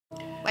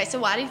Wait, so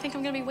why do you think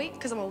I'm gonna be weak?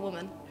 Because I'm a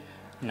woman?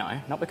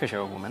 No, not because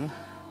you're a woman.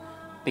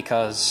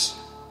 Because...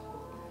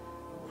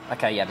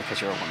 Okay, yeah,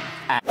 because you're a woman.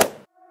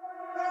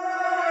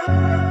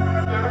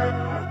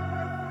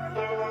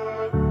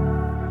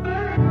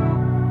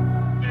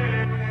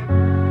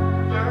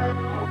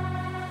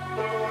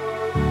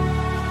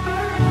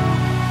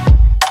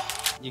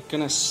 You're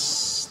gonna...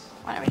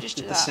 Why don't we just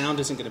do that? The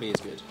sound isn't gonna be as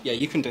good. Yeah,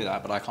 you can do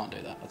that, but I can't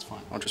do that. That's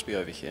fine. I'll just be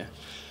over here.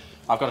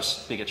 I've got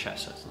a bigger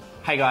chest. So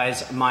hey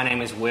guys, my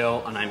name is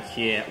Will and I'm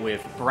here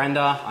with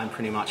Brenda. I'm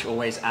pretty much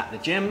always at the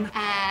gym.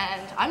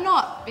 And I'm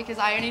not, because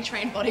I only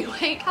train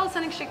bodyweight.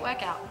 Calisthenics street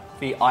workout.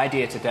 The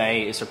idea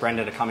today is for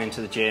Brenda to come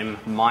into the gym,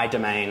 my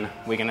domain.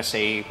 We're gonna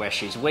see where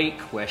she's weak,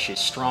 where she's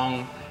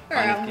strong. Where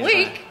I'm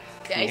weak?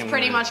 Yeah, he's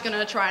pretty much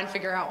gonna try and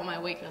figure out what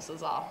my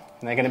weaknesses are.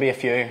 And they're gonna be a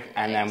few,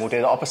 and then we'll do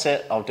the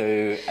opposite. I'll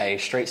do a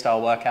street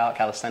style workout,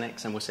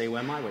 calisthenics, and we'll see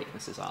where my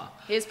weaknesses are.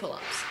 Here's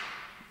pull-ups.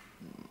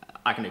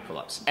 I can do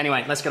pull-ups.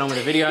 Anyway, let's get on with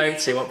the video,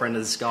 see what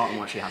Brenda's got and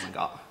what she hasn't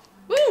got.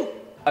 Woo!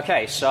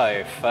 Okay,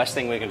 so first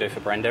thing we're gonna do for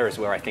Brenda is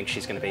where I think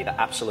she's gonna be the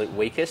absolute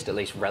weakest, at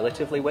least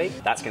relatively weak.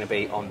 That's gonna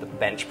be on the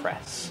bench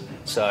press.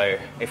 So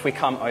if we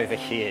come over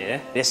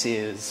here, this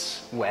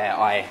is where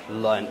I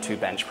learned to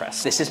bench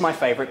press. This is my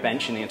favorite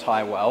bench in the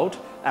entire world.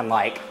 And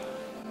like,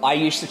 I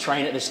used to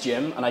train at this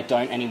gym and I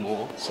don't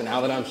anymore. So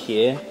now that I'm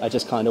here, I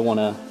just kind of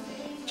wanna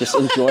just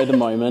enjoy the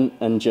moment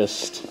and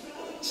just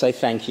say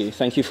thank you.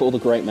 Thank you for all the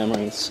great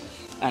memories.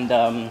 And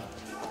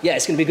yeah,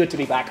 it's gonna be good to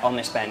be back on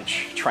this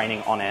bench,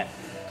 training on it,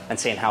 and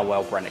seeing how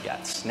well Brenda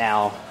gets.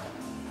 Now,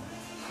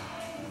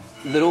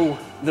 little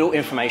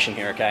information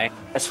here, okay?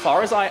 As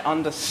far as I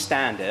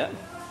understand it,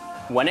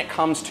 when it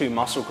comes to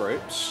muscle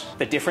groups,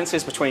 the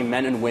differences between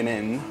men and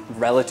women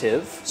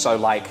relative, so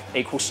like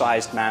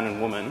equal-sized man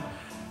and woman,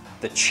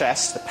 the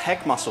chest, the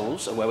pec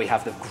muscles are where we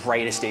have the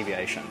greatest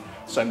deviation.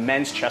 So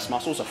men's chest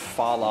muscles are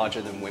far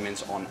larger than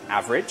women's on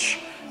average,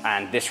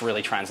 and this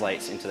really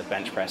translates into the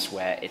bench press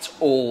where it's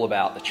all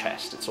about the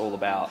chest. It's all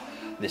about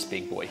this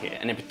big boy here.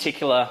 And in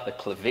particular, the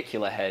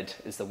clavicular head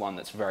is the one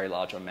that's very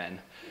large on men,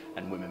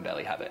 and women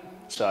barely have it.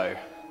 So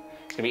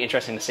it's gonna be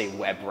interesting to see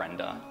where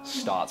Brenda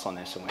starts on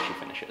this and where she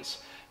finishes.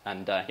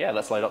 And yeah,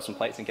 let's load up some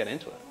plates and get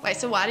into it. Wait,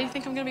 so why do you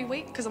think I'm gonna be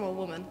weak? Because I'm a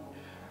woman?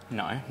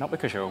 No, not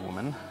because you're a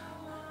woman.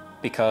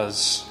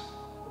 Because,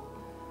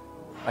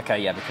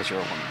 okay, yeah, because you're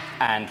a woman.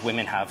 And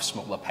women have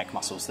smaller pec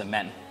muscles than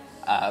men,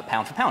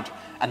 pound for pound.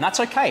 And that's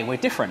okay, we're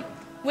different.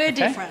 We're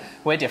different.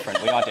 We're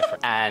different, we are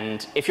different.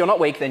 And if you're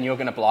not weak, then you're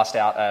gonna blast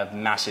out a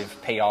massive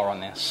PR on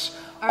this.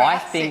 Right, I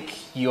think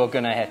you're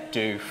gonna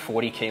do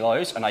 40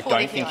 kilos, and I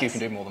don't think you can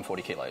do more than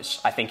 40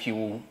 kilos. I think you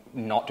will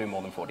not do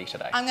more than 40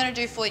 today. I'm gonna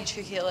do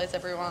 42 kilos,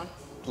 everyone.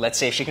 Let's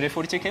see if she can do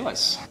 42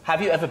 kilos.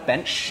 Have you ever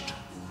benched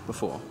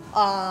before?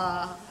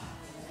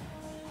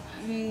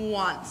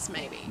 Once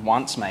maybe.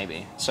 Once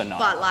maybe, so no.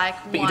 But like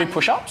But you do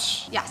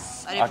push-ups?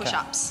 Yes, I do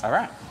push-ups. All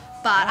right.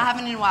 But I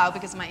haven't in a while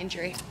because of my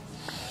injury.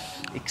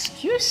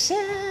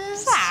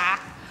 Excuses.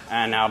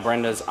 And now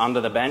Brenda's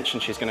under the bench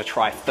and she's gonna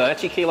try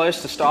 30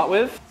 kilos to start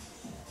with.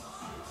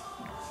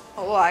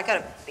 Oh, I got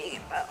a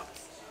big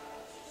bounce.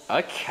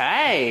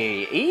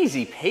 Okay,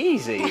 easy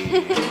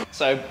peasy.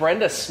 So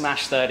Brenda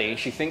smashed 30.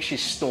 She thinks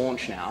she's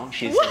staunch now.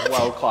 She's a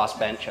world-class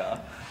bencher.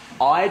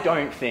 I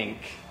don't think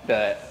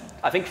that,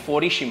 I think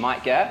 40 she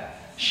might get.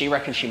 She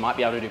reckons she might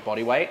be able to do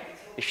body weight.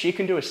 If she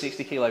can do a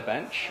 60 kilo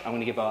bench, I'm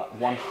gonna give her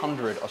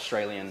 100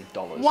 Australian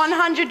dollars.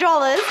 $100?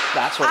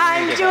 That's what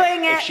I'm gonna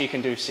give her if she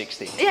can do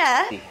 60.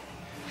 Yeah.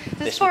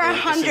 This is for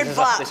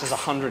 $100. This is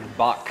 $100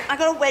 buck. I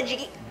got a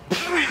wedgie.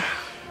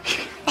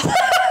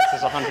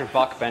 This is $100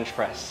 buck bench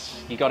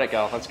press. You got it,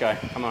 girl. Let's go.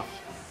 Come on.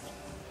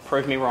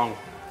 Prove me wrong.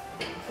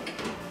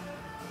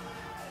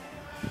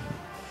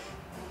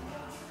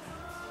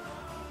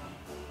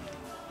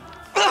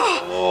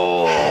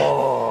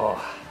 Oh.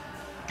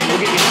 We'll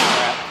give you that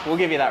rep. We'll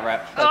give you that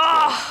rep.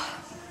 Oh.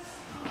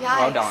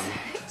 Well done.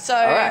 So,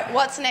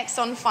 what's next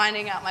on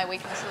finding out my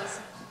weaknesses?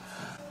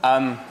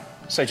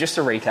 So just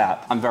to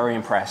recap, I'm very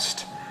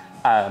impressed.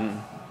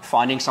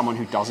 Finding someone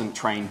who doesn't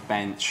train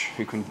bench,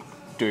 who can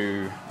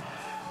do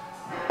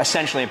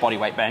essentially a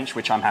bodyweight bench,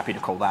 which I'm happy to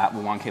call that,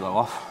 with 1 kilo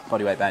off,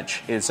 bodyweight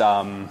bench, is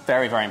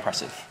very, very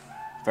impressive.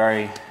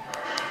 Very,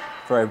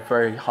 very,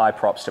 very high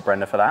props to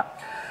Brenda for that.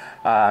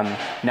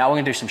 Now we're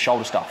gonna do some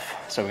shoulder stuff.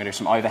 So we're gonna do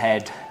some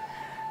overhead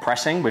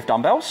pressing with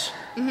dumbbells.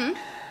 Mm-hmm.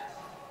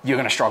 You're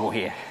gonna struggle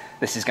here.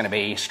 This is gonna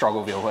be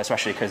struggleville,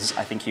 especially because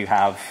I think you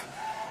have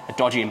a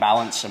dodgy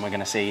imbalance and we're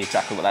gonna see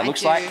exactly what that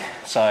looks like.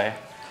 So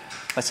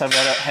let's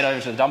head over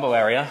to the dumbbell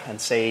area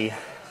and see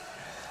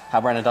how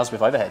Brenda does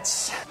with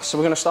overheads. So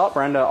we're gonna start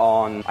Brenda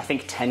on, I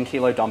think 10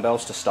 kilo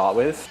dumbbells to start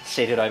with,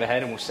 seated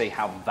overhead, and we'll see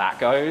how that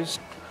goes.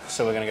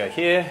 So we're gonna go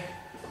here,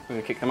 we're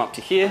gonna kick them up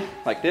to here,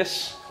 like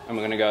this, and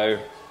we're gonna go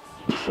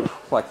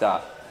like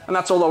that. And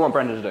that's all I want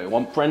Brenda to do. I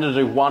want Brenda to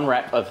do 1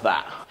 rep of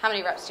that. How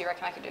many reps do you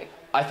reckon I could do?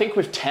 I think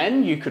with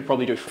 10, you could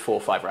probably do 4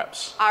 or 5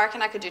 reps. I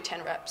reckon I could do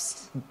 10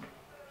 reps.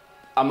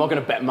 I'm not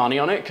gonna bet money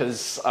on it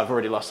because I've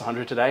already lost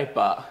 100 today,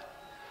 but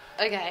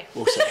okay.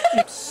 We'll see.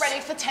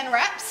 Ready for 10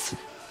 reps?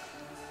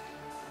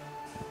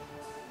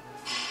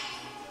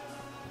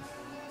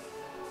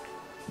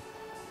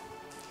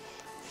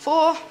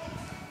 4,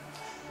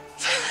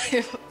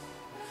 5,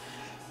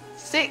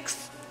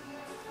 6,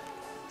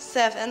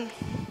 7,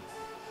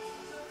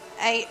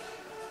 8,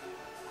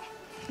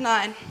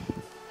 9.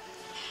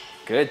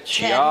 Good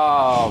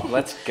job.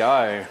 Let's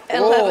go. 11.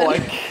 Oh,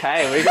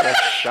 okay. We got a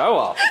show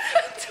off.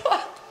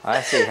 12.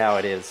 I see how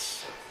it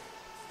is.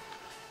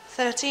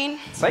 13.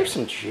 Save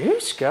some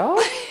juice,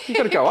 girl. You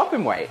got to go up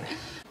in weight.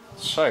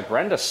 So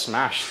Brenda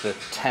smashed the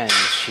 10s.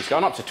 She's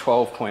gone up to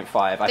 12.5.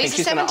 I think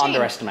she's going to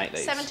underestimate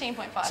these.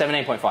 17.5.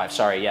 17.5.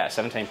 Sorry, yeah,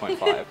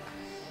 17.5.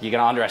 You're going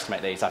to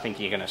underestimate these. I think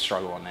you're going to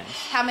struggle on these.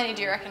 How many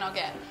do you reckon I'll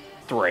get?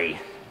 3.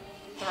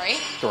 3?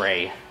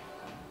 3. All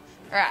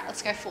right,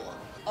 let's go 4.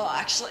 Oh,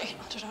 actually,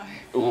 I don't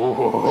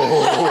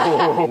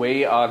know. Ooh.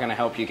 We are going to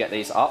help you get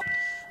these up.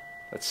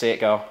 Let's see it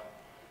go.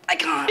 I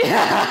can't.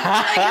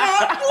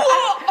 I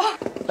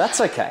can't.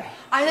 That's okay.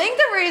 I think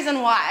the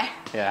reason why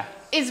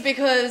is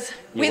because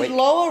with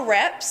lower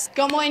reps,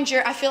 got more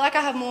endurance. I feel like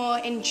I have more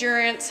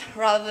endurance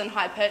rather than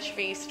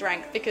hypertrophy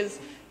strength because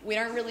we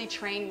don't really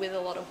train with a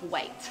lot of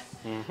weight,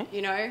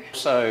 you know?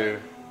 So,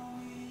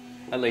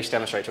 at least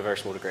demonstrate to a very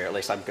small degree, or at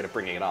least I'm going to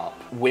bring it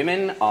up.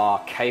 Women are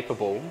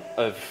capable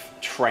of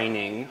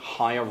training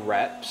higher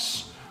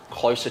reps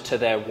closer to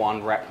their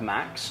 1 rep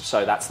max.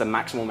 So that's the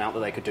maximum amount that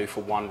they could do for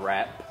 1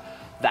 rep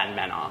than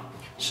men are.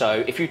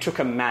 So if you took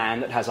a man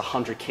that has a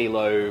 100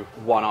 kilo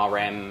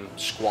 1RM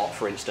squat,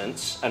 for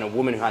instance, and a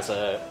woman who has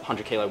a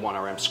 100 kilo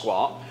 1RM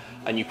squat,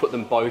 and you put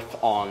them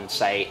both on,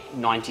 say,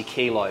 90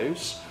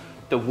 kilos,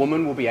 the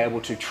woman will be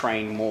able to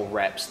train more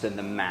reps than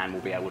the man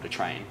will be able to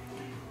train.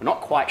 We're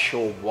not quite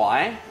sure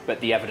why, but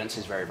the evidence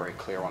is very, very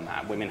clear on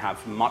that. Women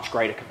have much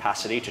greater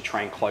capacity to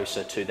train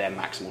closer to their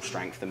maximal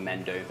strength than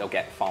men do. They'll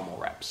get far more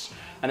reps.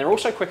 And they're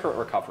also quicker at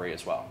recovery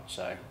as well.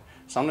 So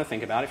something to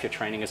think about if you're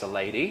training as a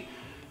lady.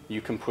 You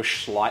can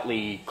push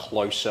slightly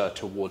closer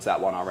towards that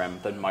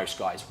 1RM than most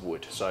guys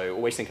would. So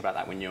always think about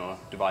that when you're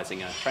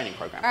devising a training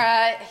program. All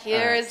right,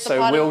 here is the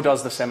So Will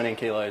does the 17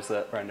 kilos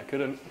that Brenda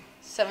couldn't.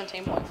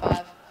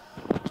 17.5.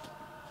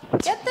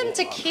 Get them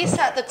to kiss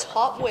at the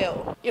top,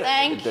 Will.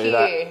 Thank you.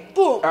 That.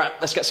 Boom. All right,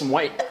 let's get some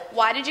weight.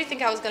 Why did you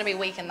think I was going to be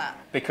weak in that?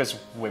 Because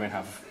women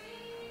have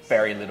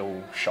very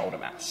little shoulder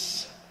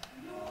mass.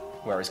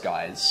 Whereas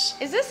guys...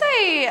 Is this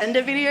a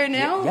ender video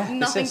now? Yeah,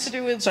 Nothing to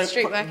do with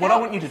street workout? What I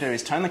want you to do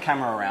is turn the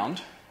camera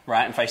around,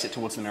 right, and face it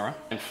towards the mirror,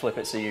 and flip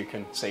it so you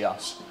can see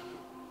us.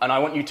 And I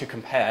want you to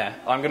compare.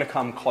 I'm going to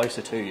come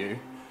closer to you.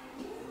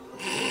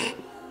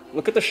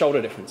 Look at the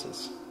shoulder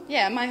differences.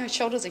 Yeah, my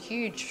shoulders are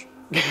huge.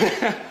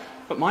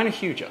 But mine are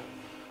huger,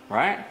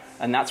 right?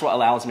 And that's what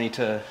allows me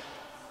to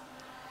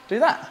do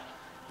that.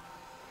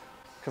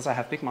 Because I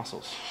have big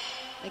muscles.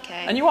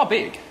 Okay. And you are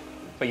big,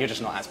 but you're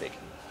just not as big.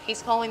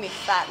 He's calling me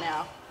fat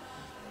now.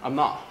 I'm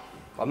not.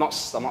 I'm not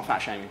fat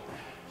shaming.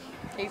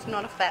 He's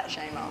not a fat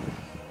shamer.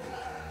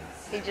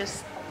 He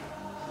just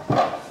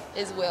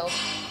is Will.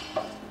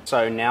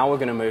 So now we're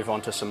going to move on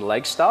to some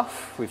leg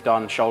stuff. We've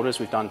done shoulders,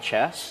 we've done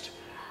chest.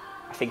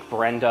 I think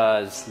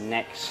Brenda's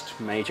next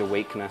major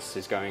weakness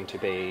is going to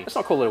be, let's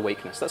not call it a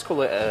weakness, let's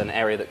call it an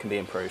area that can be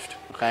improved,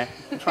 okay?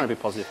 I'm trying to be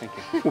positive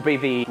thinking. Will be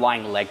the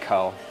lying leg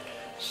curl.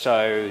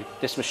 So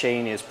this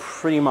machine is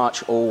pretty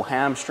much all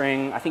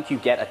hamstring. I think you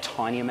get a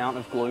tiny amount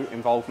of glute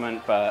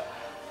involvement, but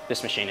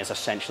this machine is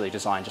essentially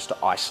designed just to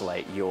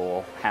isolate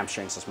your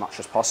hamstrings as much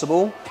as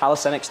possible.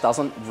 Calisthenics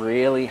doesn't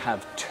really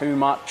have too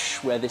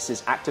much where this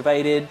is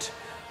activated.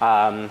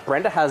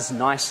 Brenda has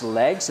nice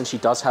legs and she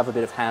does have a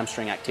bit of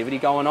hamstring activity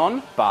going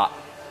on, but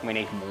we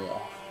need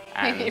more.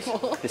 And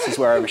this is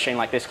where a machine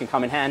like this can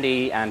come in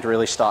handy and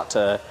really start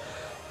to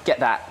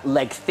get that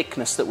leg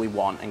thickness that we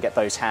want and get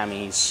those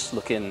hammies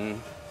looking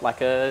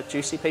like a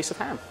juicy piece of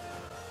ham.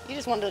 You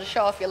just wanted to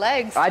show off your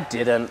legs. I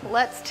didn't.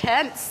 Let's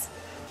tense.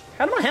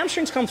 How do my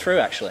hamstrings come through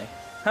actually?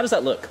 How does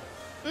that look?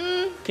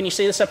 Can you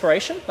see the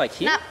separation? Like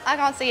here? Nah, I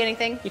can't see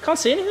anything. You can't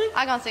see anything?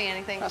 I can't see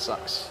anything. That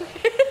sucks.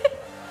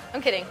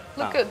 I'm kidding.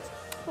 Look good.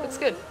 Looks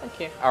good. Thank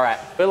you. All right,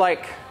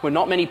 we're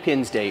not many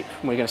pins deep.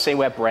 We're gonna see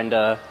where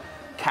Brenda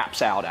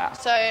caps out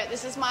at. So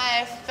this is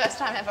my first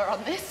time ever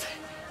on this,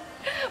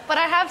 but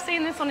I have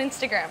seen this on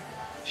Instagram.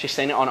 She's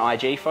seen it on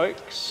IG,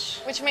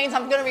 folks. Which means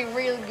I'm gonna be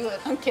really good.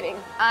 I'm kidding.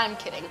 I'm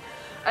kidding.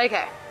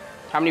 Okay.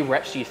 How many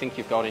reps do you think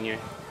you've got in you?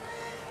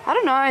 I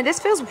don't know. This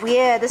feels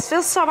weird. This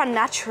feels so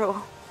unnatural.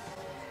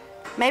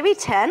 Maybe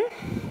 10.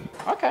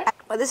 Okay.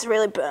 But this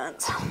really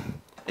burns.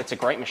 It's a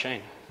great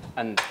machine.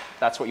 And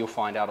that's what you'll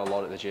find out a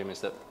lot at the gym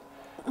is that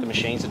the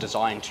machines are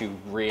designed to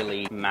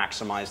really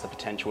maximize the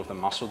potential of the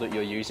muscle that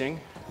you're using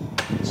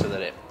so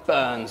that it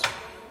burns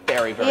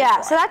very, very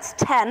bright. So that's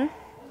 10.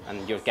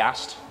 And you're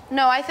gassed?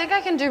 No, I think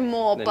I can do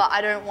more, but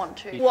I don't want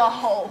to.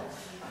 Whoa,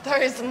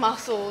 those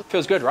muscles.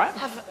 Feels good, right?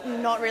 Have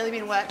not really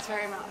been worked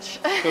very much.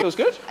 Feels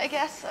good? I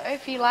guess so,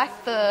 if you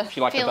like the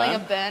feeling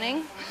of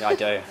burning. Yeah, I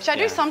do. Which I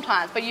do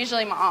sometimes, but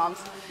usually my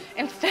arms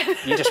instead.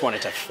 You just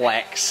wanted to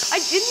flex. I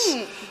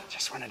didn't.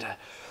 Just wanted to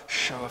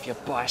show off your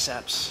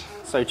biceps.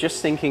 So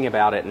just thinking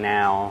about it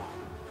now,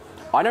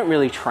 I don't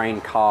really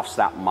train calves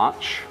that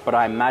much, but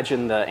I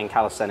imagine that in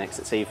calisthenics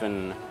it's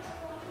even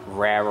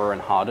rarer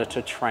and harder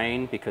to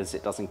train because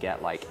it doesn't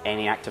get like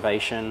any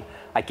activation.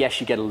 I guess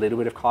you get a little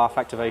bit of calf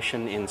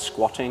activation in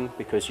squatting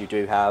because you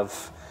do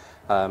have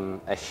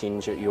a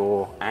hinge at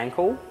your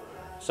ankle.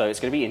 So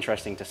it's going to be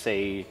interesting to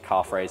see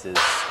calf raises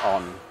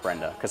on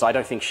Brenda because I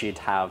don't think she'd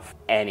have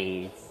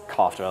any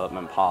calf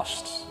development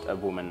past a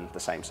woman the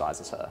same size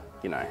as her,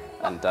 you know.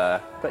 And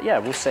but yeah,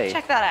 we'll see.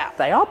 Check that out.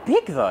 They are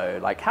big though.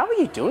 Like, how are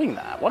you doing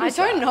that? What is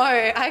that? I don't know.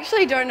 I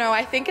actually don't know.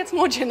 I think it's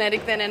more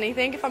genetic than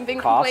anything, if I'm being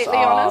Calves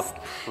completely honest.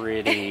 Are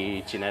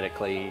pretty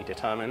genetically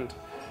determined.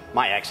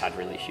 My ex had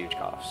really huge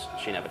calves.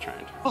 She never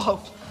trained. Oh.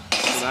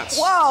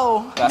 So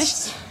whoa.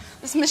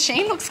 This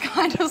machine looks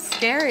kind of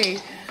scary.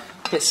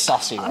 A bit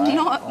sussy, right? I'm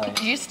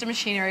not used to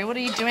machinery. What are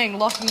you doing?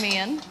 Locking me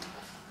in?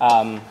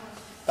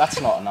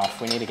 That's not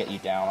enough. We need to get you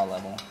down a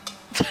level.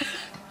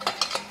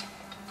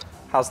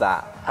 How's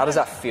that? How does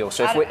that feel?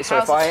 So if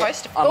I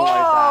unload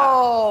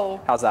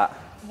that, how's that?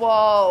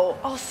 Whoa.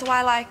 Oh, so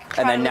I like.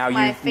 And then now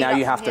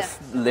you have to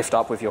lift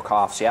up with your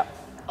calves. Yeah.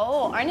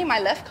 Oh, only my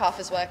left calf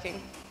is working.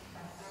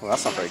 Well,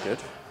 that's not very good.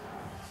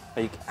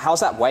 How's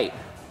that weight?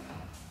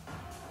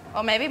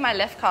 Or maybe my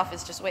left calf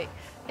is just weak.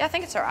 Yeah, I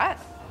think it's all right.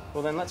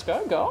 Well, then let's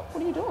go, girl.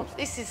 What are you doing?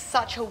 This is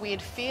such a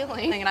weird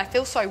feeling, and I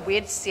feel so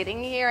weird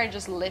sitting here and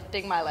just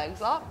lifting my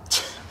legs up.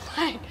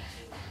 Like,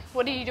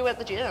 what do you do at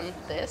the gym?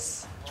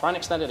 This? Try and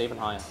extend it even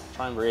higher.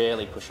 Try and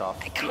really push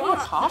off. I can't. Your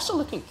calves are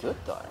looking good,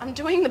 though. I'm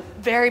doing the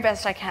very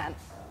best I can.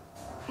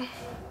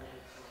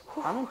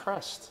 I'm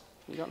impressed.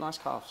 You got nice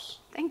calves.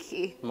 Thank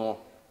you. More.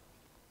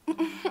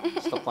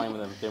 Stop playing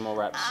with them. Do more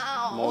reps.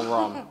 Ow. More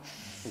ROM.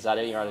 Is that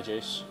it? You're out of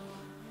juice?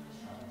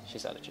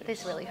 She's out of juice.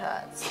 This really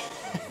hurts.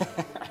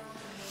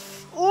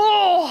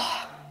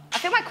 Oh, I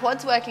feel my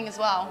quad's working as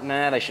well.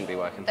 Nah, they shouldn't be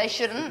working. They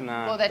shouldn't? No.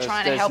 Well, they're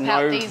trying to help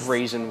out these... There's no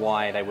reason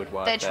why they would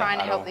work. They're trying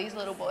to help these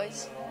little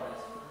boys.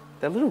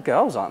 They're little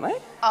girls, aren't they?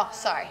 Oh,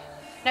 sorry.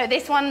 No,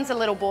 this one's a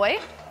little boy.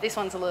 This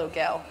one's a little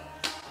girl.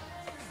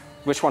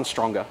 Which one's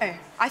stronger? Oh,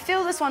 I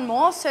feel this one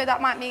more, so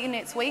that might mean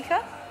it's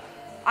weaker.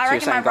 So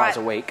you're saying guys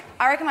are weak?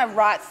 I reckon my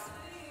right's...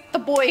 The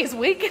boy is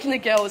weak and the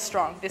girl is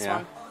strong. This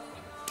one.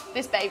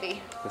 This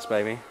baby. This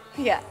baby?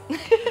 Yeah.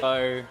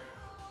 So,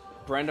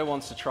 Brenda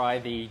wants to try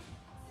the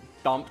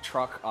dump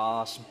truck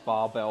ass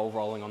barbell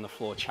rolling on the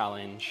floor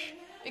challenge.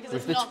 Because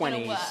with the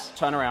 20s.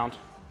 Turn around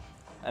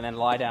and then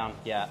lie down.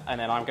 Yeah, and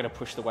then I'm going to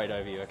push the weight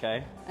over you,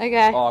 okay?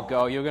 Okay. Oh,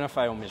 girl, you're going to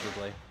fail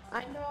miserably.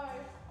 I know.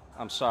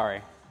 I'm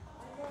sorry.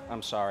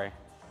 I'm sorry.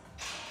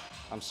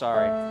 I'm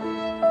sorry.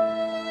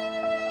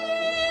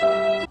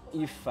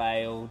 You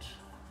failed.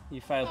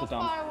 You failed the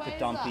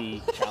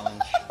dumpy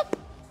challenge.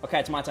 Okay,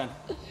 it's my turn.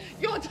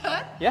 Your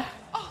turn? Yeah.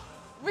 Oh,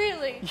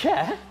 really?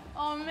 Yeah.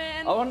 Oh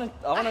man. I want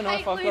to know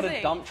if I've got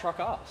a dump truck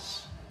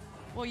ass.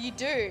 Well, you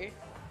do.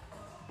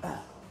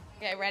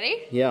 Okay,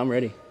 ready? Yeah, I'm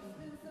ready.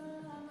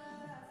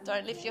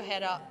 Don't lift your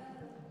head up.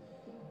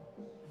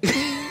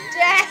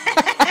 Dang!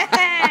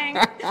 Dang!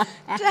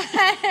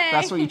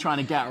 That's what you're trying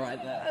to get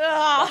right there.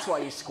 That's why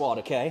you squat,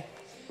 okay?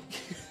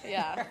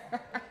 Yeah.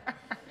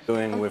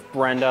 Doing with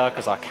Brenda,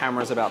 because our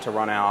camera's about to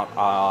run out,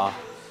 our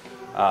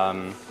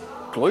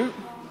glute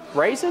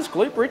raises,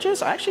 glute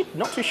bridges. I'm actually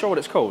not too sure what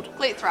it's called.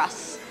 Glute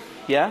thrusts.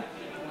 Yeah?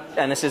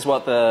 And this is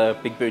what the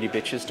big booty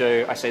bitches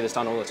do. I see this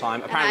done all the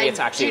time. Apparently it's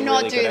actually a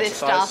really good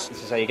exercise.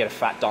 This is how you get a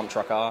fat dump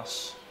truck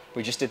ass.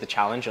 We just did the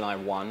challenge and I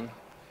won.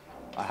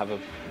 I have a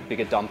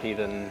bigger dumpy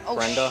than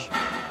Brenda.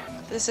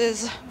 This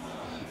is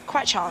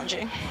quite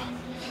challenging.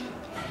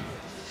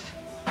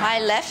 My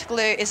left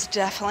glute is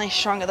definitely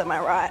stronger than my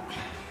right.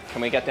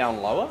 Can we get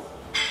down lower?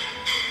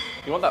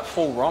 You want that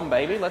full ROM,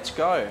 baby? Let's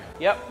go.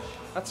 Yep,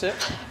 that's it.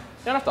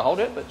 You don't have to hold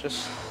it, but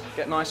just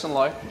get nice and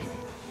low.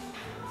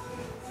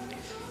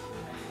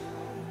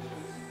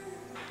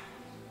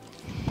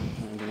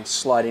 I'm gonna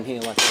slide in here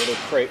like a little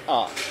creep.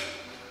 Oh,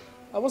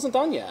 I wasn't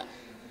done yet.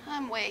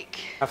 I'm weak.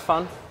 Have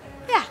fun?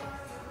 Yeah.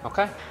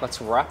 Okay,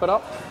 let's wrap it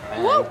up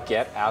and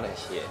get out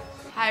of here.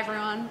 Hi,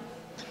 everyone.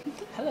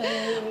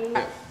 Hello.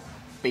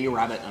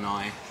 Brenda and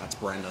I, that's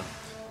Brenda.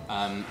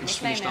 Just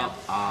finished up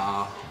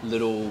our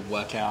little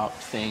workout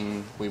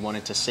thing. We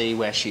wanted to see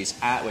where she's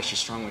at, where she's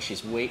strong, where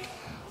she's weak.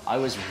 I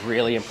was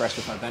really impressed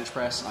with her bench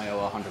press. I owe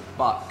her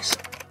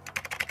 $100.